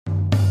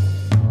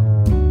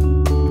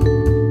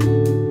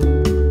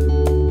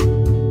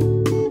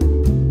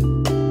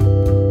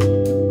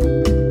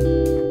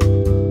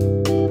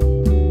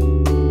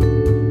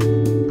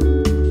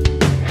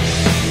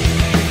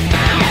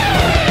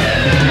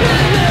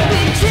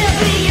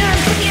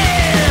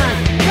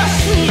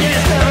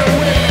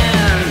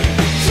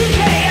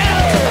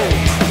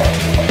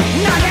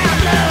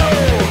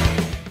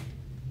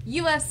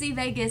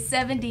Vegas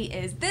 70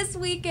 is this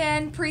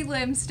weekend.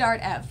 Prelims start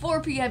at 4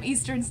 p.m.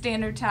 Eastern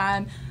Standard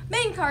Time.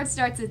 Main card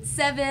starts at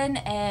 7,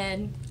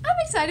 and I'm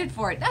excited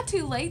for it. Not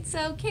too late,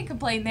 so can't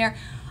complain there.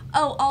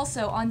 Oh,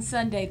 also on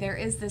Sunday, there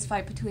is this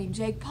fight between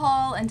Jake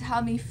Paul and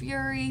Tommy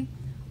Fury.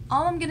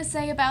 All I'm going to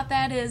say about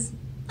that is,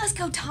 let's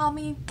go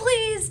Tommy,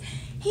 please.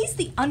 He's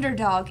the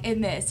underdog in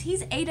this.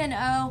 He's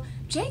 8-0.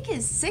 Jake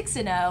is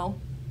 6-0.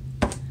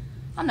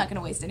 I'm not going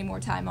to waste any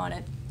more time on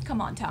it. Come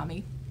on,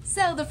 Tommy.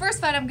 So the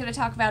first fight I'm going to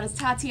talk about is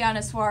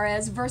Tatiana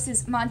Suarez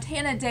versus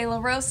Montana De La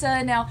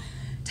Rosa. Now,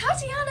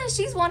 Tatiana,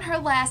 she's won her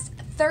last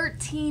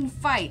 13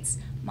 fights.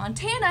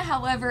 Montana,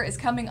 however, is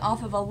coming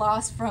off of a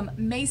loss from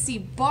Macy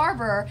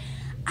Barber.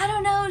 I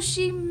don't know,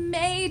 she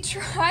may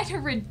try to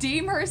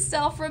redeem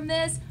herself from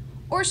this,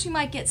 or she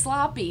might get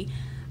sloppy.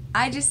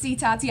 I just see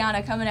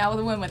Tatiana coming out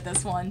with a win with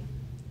this one.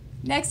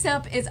 Next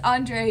up is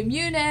Andre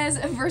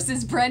Muniz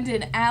versus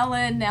Brendan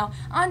Allen. Now,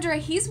 Andre,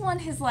 he's won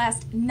his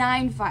last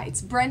 9 fights.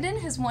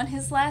 Brendan has won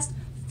his last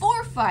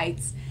 4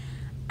 fights.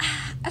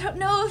 I don't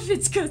know if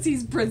it's because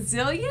he's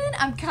Brazilian.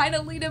 I'm kind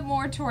of leaning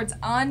more towards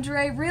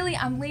Andre. Really,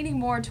 I'm leaning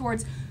more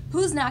towards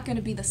who's not going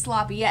to be the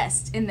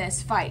sloppiest in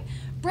this fight.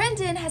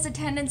 Brendan has a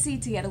tendency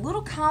to get a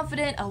little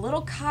confident, a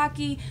little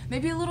cocky,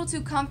 maybe a little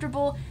too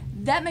comfortable.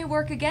 That may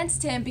work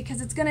against him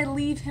because it's going to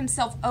leave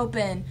himself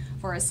open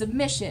for a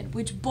submission,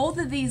 which both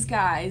of these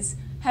guys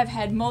have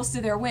had most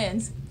of their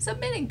wins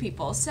submitting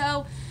people.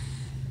 So,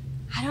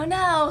 I don't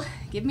know.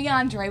 Give me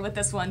Andre with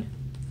this one.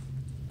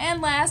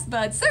 And last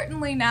but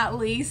certainly not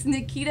least,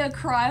 Nikita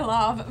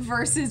Krylov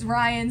versus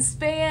Ryan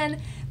Spann.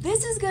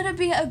 This is going to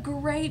be a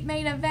great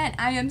main event.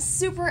 I am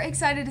super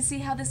excited to see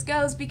how this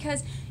goes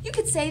because you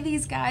could say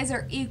these guys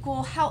are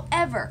equal.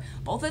 However,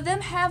 both of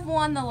them have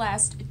won the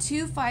last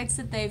 2 fights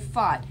that they've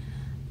fought.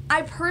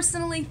 I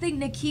personally think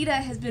Nikita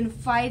has been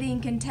fighting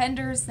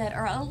contenders that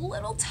are a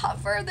little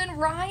tougher than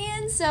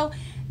Ryan, so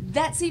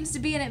that seems to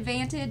be an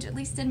advantage, at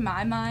least in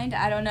my mind.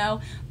 I don't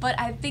know, but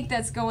I think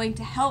that's going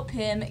to help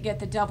him get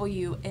the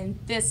W in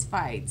this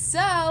fight.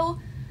 So,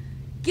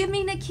 give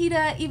me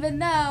Nikita, even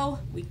though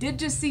we did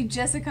just see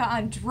Jessica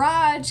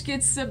Andrade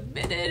get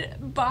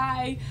submitted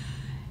by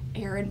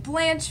Erin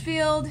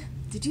Blanchfield.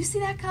 Did you see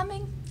that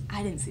coming?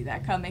 I didn't see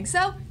that coming.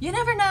 So, you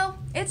never know.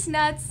 It's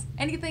nuts.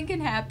 Anything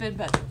can happen,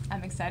 but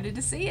I'm excited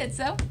to see it,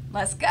 so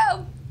let's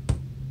go.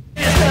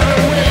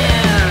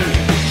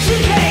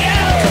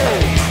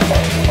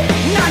 TKO!